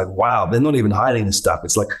eyes to see, it's like, wow, they're not even hiding this stuff.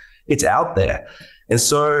 It's like, it's out there. And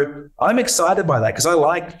so I'm excited by that because I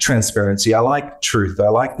like transparency. I like truth. I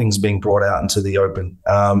like things being brought out into the open.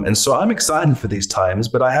 And so I'm excited for these times,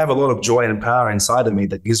 but I have a lot of joy and power inside of me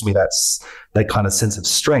that gives me that kind of sense of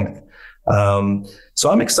strength. So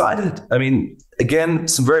I'm excited. I mean, again,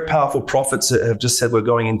 some very powerful prophets have just said we're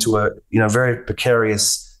going into a very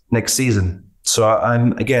precarious next season. So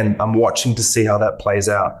I'm watching to see how that plays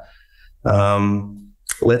out.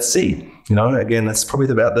 Let's see. Again, that's probably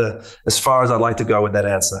about as far as I'd like to go with that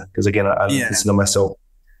answer. Because again, I don't consider myself,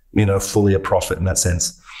 fully a prophet in that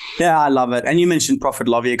sense. Yeah, I love it. And you mentioned Prophet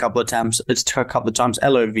Lovey a couple of times. It's a couple of times,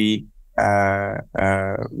 Lovy.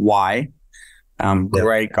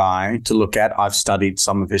 Great guy to look at. I've studied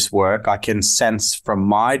some of his work. I can sense from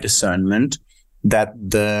my discernment that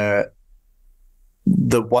the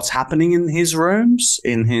what's happening in his rooms,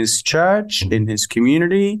 in his church, in his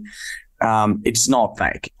community. It's not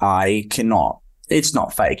fake. It's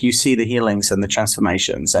not fake. You see the healings and the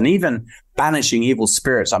transformations, and even banishing evil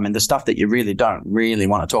spirits. I mean, the stuff that you really don't really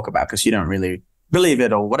want to talk about because you don't really believe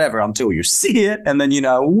it or whatever until you see it. And then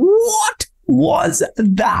what was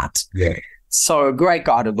that? Yeah. So a great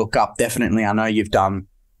guy to look up. Definitely. I know you've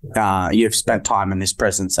spent time in his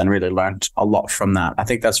presence and really learned a lot from that. I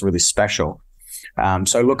think that's really special.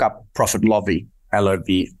 So look up Prophet Lovy,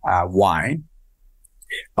 Lovy. I wanted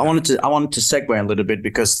to segue a little bit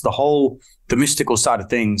because the mystical side of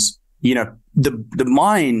things, the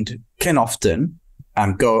mind can often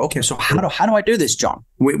go, okay, so how do I do this, John?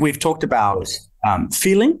 We've talked about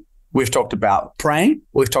feeling. We've talked about praying.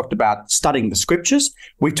 We've talked about studying the scriptures.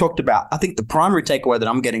 We've talked about, I think the primary takeaway that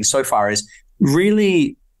I'm getting so far is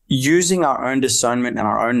really using our own discernment and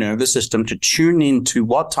our own nervous system to tune into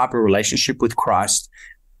what type of relationship with Christ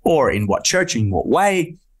or in what church, in what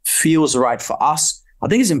way feels right for us. I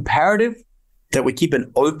think it's imperative that we keep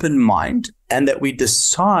an open mind and that we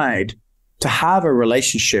decide to have a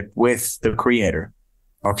relationship with the Creator.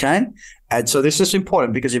 Okay? And so this is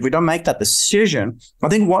important because if we don't make that decision, I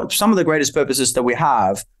think some of the greatest purposes that we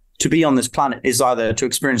have to be on this planet is either to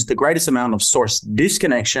experience the greatest amount of source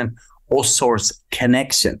disconnection or source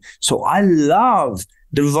connection. So I love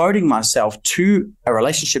devoting myself to a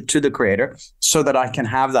relationship to the Creator so that I can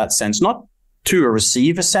have that sense, not to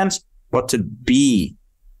receive a sense, but to be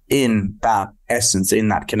in that essence, in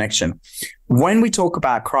that connection. When we talk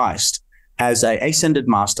about Christ as an ascended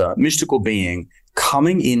master, mystical being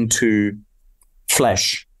coming into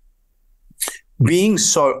flesh, being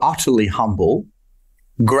so utterly humble,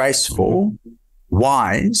 graceful,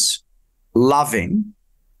 wise, loving,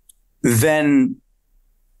 then,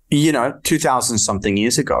 2,000 something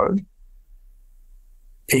years ago,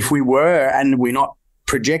 if we were, and we're not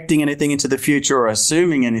projecting anything into the future or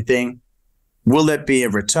assuming anything, will there be a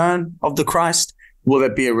return of the Christ? Will there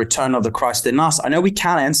be a return of the Christ in us? I know we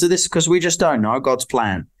can't answer this because we just don't know God's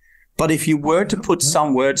plan. But if you were to put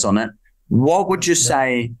some words on it, what would you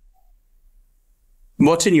say?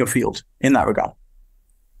 What's in your field in that regard?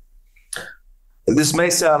 This may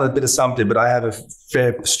sound a bit assumptive, but I have a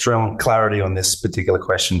fair, strong clarity on this particular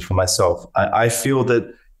question for myself. I feel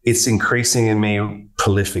that it's increasing in me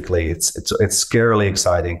prolifically. It's scarily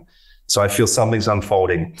exciting. So I feel something's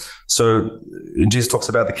unfolding. So Jesus talks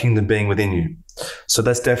about the kingdom being within you. So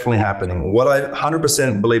that's definitely happening. What I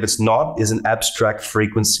 100% believe it's not is an abstract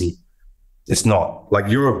frequency. It's not. Like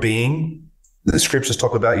you're a being. The scriptures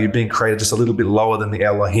talk about you being created just a little bit lower than the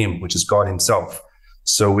Elohim, which is God himself.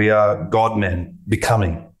 So we are God men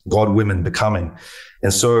becoming, God women becoming.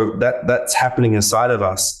 And so that's happening inside of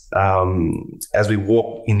us as we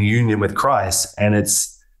walk in union with Christ. And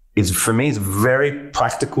it's for me, it's very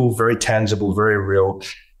practical, very tangible, very real.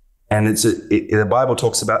 And the Bible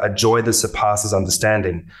talks about a joy that surpasses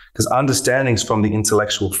understanding, because understanding is from the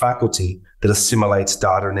intellectual faculty that assimilates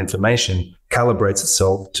data and information, calibrates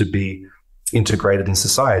itself to be integrated in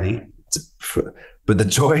society. But the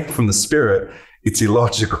joy from the Spirit, it's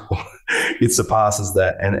illogical. It surpasses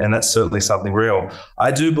that. And that's certainly something real.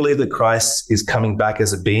 I do believe that Christ is coming back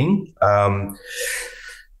as a being.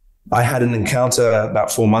 I had an encounter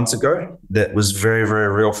about 4 months ago that was very, very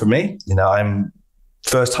real for me. I'm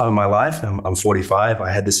first time in my life. I'm 45. I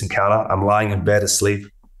had this encounter. I'm lying in bed asleep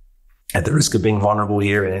at the risk of being vulnerable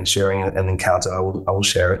here and sharing an encounter. I will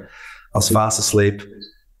share it. I was fast asleep.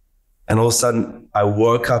 And all of a sudden, I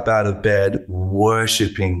woke up out of bed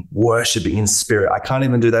worshiping in spirit. I can't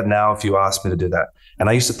even do that now if you ask me to do that. And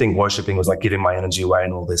I used to think worshiping was like giving my energy away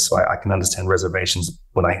and all this. So I can understand reservations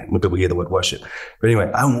when people hear the word worship. But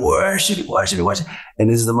anyway, I'm worshiping. And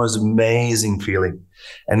this is the most amazing feeling.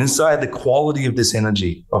 And inside the quality of this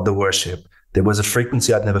energy of the worship, there was a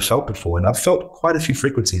frequency I'd never felt before. And I've felt quite a few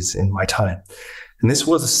frequencies in my time. And this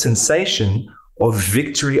was a sensation of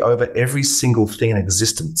victory over every single thing in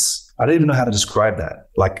existence. I don't even know how to describe that.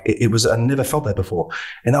 Like it was, I never felt that before.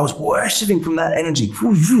 And I was worshiping from that energy.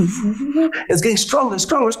 It's getting stronger.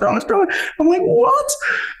 I'm like, what?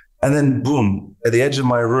 And then boom, at the edge of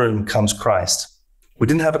my room comes Christ. We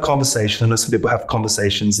didn't have a conversation. I know some people have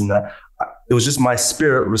conversations and that. It was just my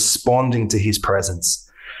spirit responding to his presence.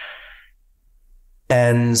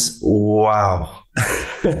 And wow,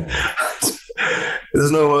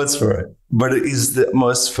 there's no words for it, but it is the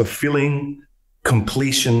most fulfilling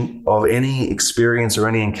completion of any experience or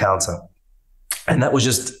any encounter. And that was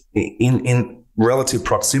just in relative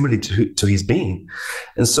proximity to his being.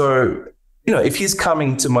 And so, if he's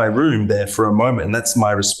coming to my room there for a moment, and that's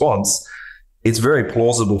my response, it's very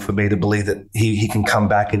plausible for me to believe that he can come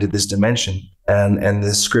back into this dimension And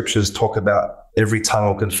the scriptures talk about every tongue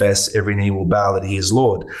will confess, every knee will bow that he is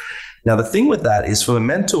Lord. Now, the thing with that is, for a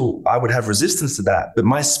mental, I would have resistance to that, but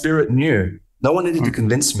my spirit knew. No one needed to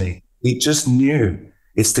convince me. It just knew.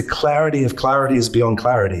 It's the clarity of clarity is beyond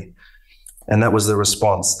clarity. And that was the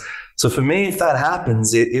response. So for me, if that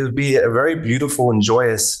happens, it would be a very beautiful and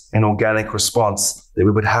joyous and organic response that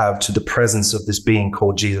we would have to the presence of this being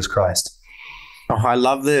called Jesus Christ. Oh, I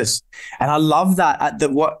love this. And I love that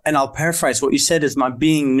and I'll paraphrase what you said is, my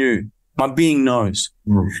being knew, my being knows.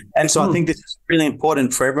 And so I think this is really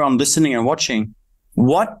important for everyone listening and watching.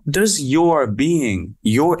 What does your being,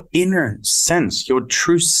 your inner sense, your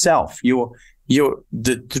true self,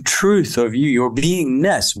 the truth of you, your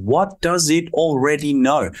beingness, what does it already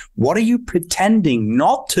know? What are you pretending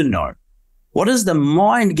not to know? What is the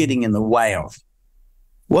mind getting in the way of?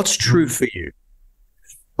 What's true for you?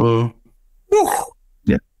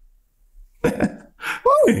 Yeah.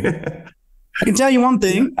 I can tell you one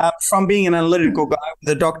thing, from being an analytical guy with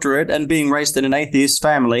a doctorate and being raised in an atheist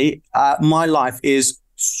family, my life is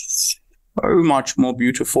so much more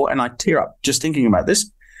beautiful, and I tear up just thinking about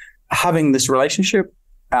this. Having this relationship,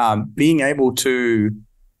 being able to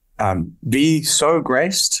be so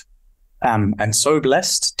graced and so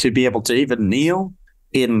blessed to be able to even kneel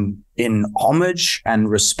in homage and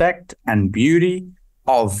respect and beauty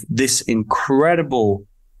of this incredible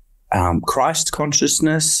Christ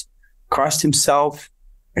consciousness, Christ himself,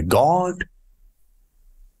 a God.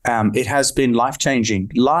 It has been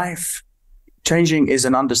life-changing. Life-changing is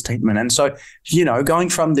an understatement. And so, going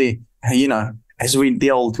from the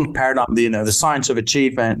old paradigm, the science of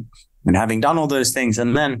achievement and having done all those things,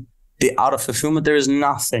 and then the art of fulfillment, there is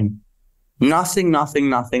nothing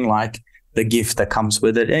like the gift that comes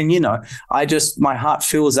with it. And, my heart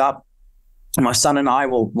fills up. My son and I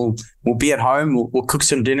will be at home. We'll cook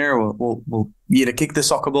some dinner. We'll kick the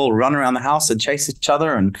soccer ball, run around the house and chase each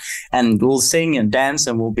other, and we'll sing and dance,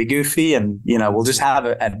 and we'll be goofy, and we'll just have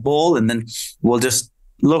a ball, and then we'll just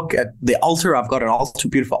look at the altar. I've got an altar,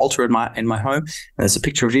 beautiful altar in my home. And there's a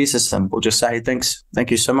picture of Jesus, and we'll just say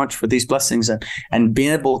thank you so much for these blessings, and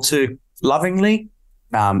being able to lovingly,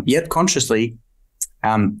 yet consciously,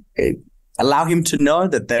 allow him to know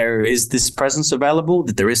that there is this presence available,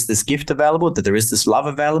 that there is this gift available, that there is this love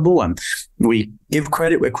available, and we give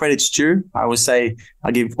credit where credit's due. I always say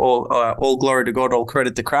I give all glory to God, all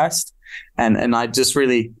credit to Christ, and I just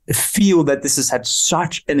really feel that this has had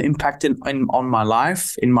such an impact on my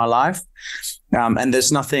life, and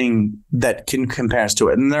there's nothing that can compare to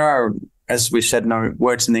it. And there are, as we said, no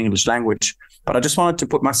words in the English language, but I just wanted to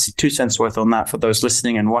put my 2 cents worth on that for those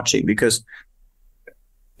listening and watching, because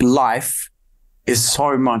life is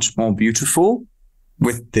so much more beautiful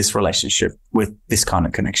with this relationship, with this kind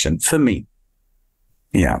of connection for me.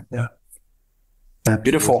 Yeah.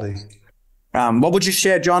 Beautiful. What would you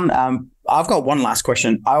share, John? I've got one last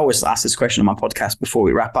question. I always ask this question on my podcast before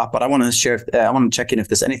we wrap up, but I want to check in if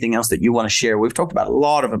there's anything else that you want to share. We've talked about a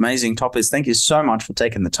lot of amazing topics. Thank you so much for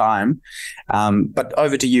taking the time. But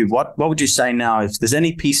over to you. What would you say now? If there's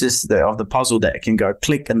any pieces of the puzzle that can go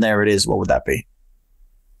click and there it is, what would that be?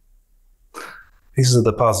 Pieces of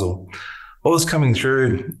the puzzle. What was coming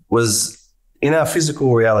through was, in our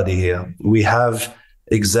physical reality here, we have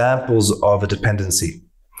examples of a dependency.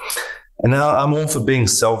 And now I'm all for being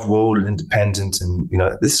self-willed and independent, and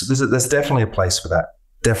there's definitely a place for that.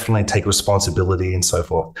 Definitely take responsibility and so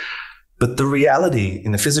forth. But the reality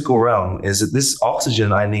in the physical realm is that this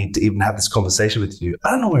oxygen I need to even have this conversation with you,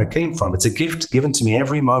 I don't know where it came from. It's a gift given to me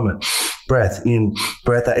every moment. Breath in,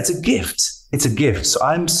 breath out. It's a gift. It's a gift. So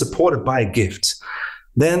I'm supported by a gift.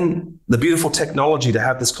 Then the beautiful technology to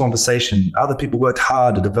have this conversation. Other people worked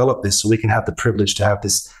hard to develop this so we can have the privilege to have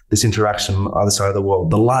this interaction on the other side of the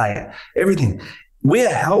world. The light, everything.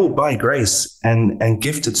 We're held by grace and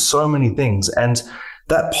gifted so many things. And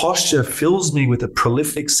that posture fills me with a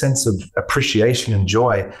prolific sense of appreciation and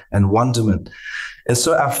joy and wonderment. And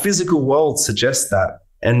so our physical world suggests that.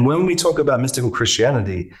 And when we talk about mystical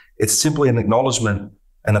Christianity, it's simply an acknowledgement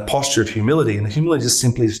and a posture of humility. And the humility just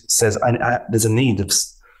simply says, there's a need of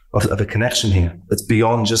a connection here that's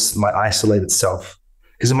beyond just my isolated self.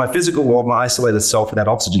 Because in my physical world, my isolated self without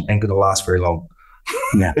oxygen ain't going to last very long.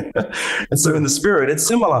 Yeah. And so in the spirit, it's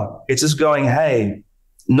similar. It's just going, hey,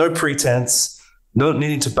 no pretense, not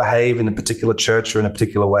needing to behave in a particular church or in a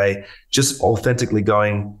particular way, just authentically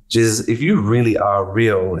going, Jesus, if you really are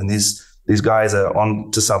real and these guys are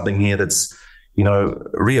on to something here that's,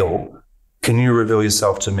 real, can you reveal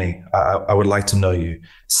yourself to me? I would like to know you.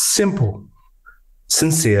 Simple,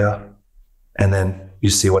 sincere, and then you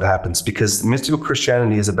see what happens. Because mystical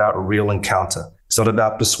Christianity is about a real encounter. It's not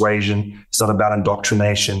about persuasion. It's not about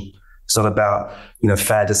indoctrination. It's not about,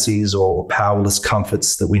 fantasies or powerless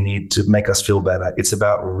comforts that we need to make us feel better. It's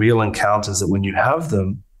about real encounters that when you have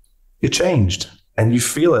them, you're changed and you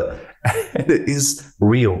feel it. And it is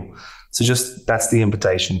real. So that's the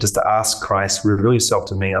invitation, just to ask Christ, reveal yourself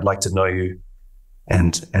to me. I'd like to know you.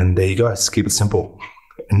 And there you go. Just keep it simple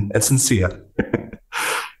and sincere.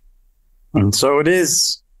 And so it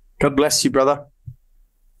is. God bless you, brother.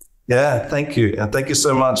 Yeah, thank you. And thank you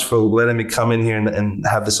so much for letting me come in here and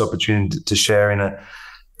have this opportunity to share in a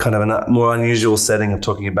kind of a more unusual setting of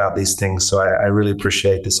talking about these things. So I really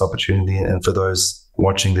appreciate this opportunity. And for those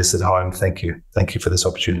watching this at home, thank you. Thank you for this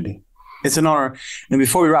opportunity. It's an honor. And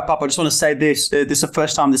before we wrap up, I just want to say this. This is the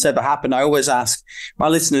first time this ever happened. I always ask my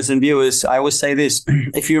listeners and viewers, I always say this.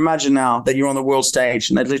 If you imagine now that you're on the world stage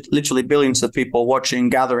and there's literally billions of people watching,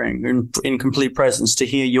 gathering in complete presence to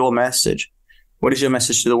hear your message, what is your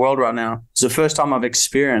message to the world right now? It's the first time I've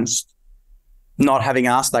experienced not having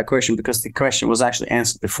asked that question, because the question was actually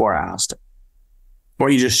answered before I asked it.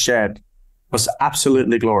 What you just shared was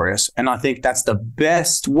absolutely glorious. And I think that's the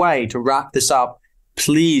best way to wrap this up.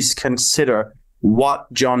 Please consider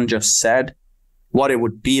what John just said, what it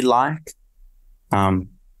would be like to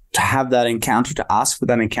have that encounter, to ask for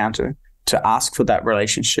that encounter, to ask for that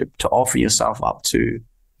relationship, to offer yourself up to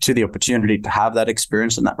the opportunity to have that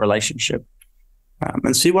experience and that relationship,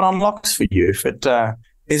 and see what unlocks for you. If it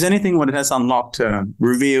is anything what it has unlocked,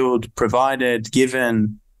 revealed, provided,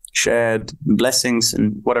 given, shared, blessings,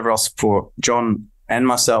 and whatever else for John and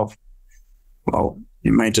myself, well,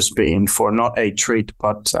 you may just be in for not a treat,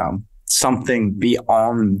 but something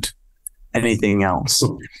beyond anything else.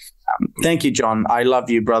 Thank you, John. I love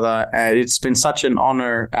you, brother. It's been such an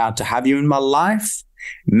honor to have you in my life.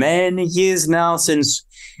 Many years now since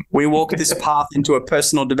we walked this path into a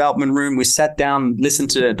personal development room. We sat down, listened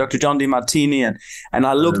to Dr. John DeMartini, and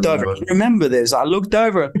I looked over. Remember this? I looked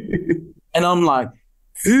over and I'm like,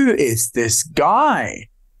 who is this guy?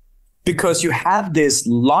 Because you have this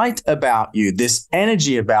light about you, this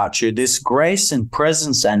energy about you, this grace and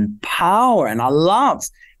presence and power. And I love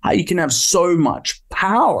how you can have so much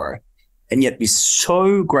power and yet be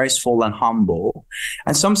so graceful and humble.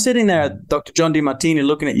 And so I'm sitting there, Dr. John DeMartini,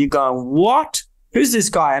 looking at you going, what? Who's this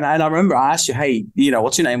guy? And I remember I asked you, hey,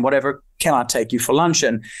 what's your name? Whatever, can I take you for lunch?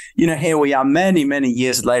 And, here we are many, many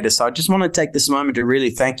years later. So I just want to take this moment to really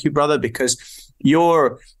thank you, brother, because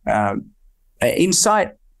your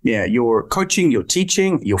insight, your coaching, your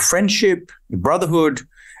teaching, your friendship, your brotherhood,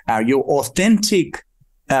 your authentic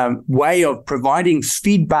way of providing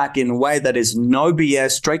feedback in a way that is no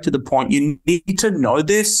BS, straight to the point. You need to know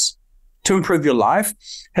this to improve your life,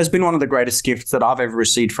 has been one of the greatest gifts that I've ever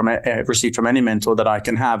received from any mentor that I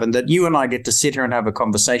can have. And that you and I get to sit here and have a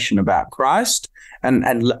conversation about Christ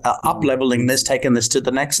and up-leveling this, taking this to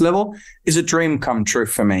the next level is a dream come true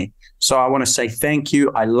for me. So I want to say thank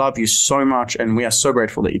you. I love you so much. And we are so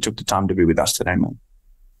grateful that you took the time to be with us today, man.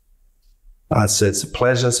 It's a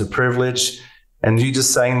pleasure. It's a privilege. And you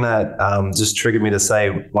just saying that just triggered me to say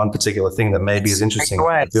one particular thing that maybe is interesting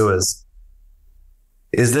for viewers.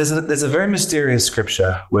 There's a very mysterious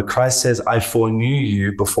scripture where Christ says, I foreknew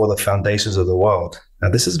you before the foundations of the world. Now,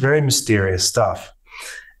 this is very mysterious stuff.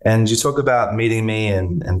 And you talk about meeting me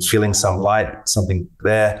and feeling some light, something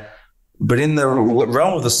there. But in the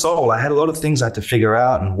realm of the soul, I had a lot of things I had to figure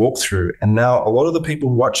out and walk through. And now a lot of the people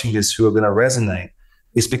watching this who are going to resonate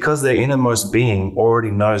is because their innermost being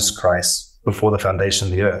already knows Christ before the foundation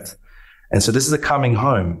of the earth. And so this is a coming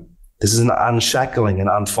home. This is an unshackling and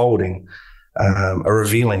unfolding, a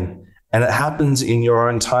revealing. And it happens in your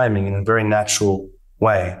own timing in a very natural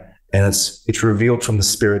way. And it's revealed from the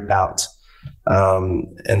Spirit out.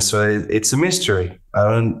 And so it's a mystery. I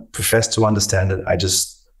don't profess to understand it. I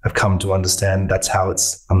just have come to understand that's how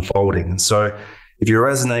it's unfolding. And so if you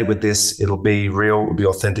resonate with this, it'll be real, it'll be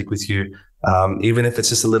authentic with you. Even if it's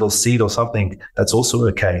just a little seed or something, that's also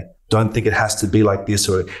okay. Don't think it has to be like this,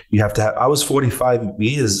 or you have to have. I was 45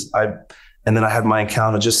 years, and then I had my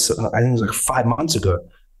encounter just, I think it was like 5 months ago,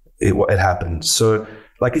 it happened. So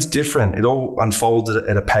like it's different. It all unfolded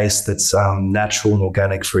at a pace that's natural and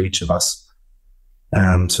organic for each of us.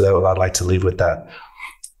 So that I'd like to leave with that.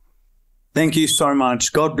 Thank you so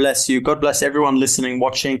much. God bless you. God bless everyone listening,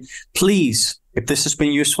 watching. Please, if this has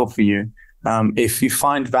been useful for you, if you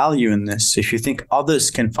find value in this, if you think others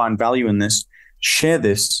can find value in this, share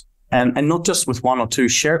this. And not just with one or two,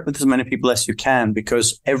 share it with as many people as you can,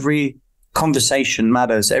 because every conversation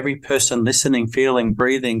matters. Every person listening, feeling,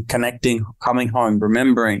 breathing, connecting, coming home,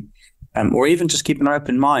 remembering, or even just keep an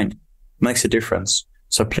open mind makes a difference.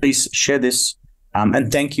 So please share this. And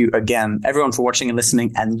thank you again, everyone, for watching and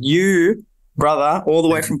listening. And you Brother, all the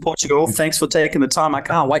way from Portugal. Thanks for taking the time. I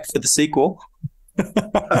can't wait for the sequel.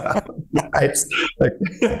 Nice.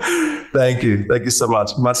 Thank you. Thank you so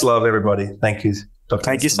much. Much love, everybody. Thank you.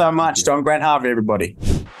 Thank you so much. Don Grant Harvey, everybody.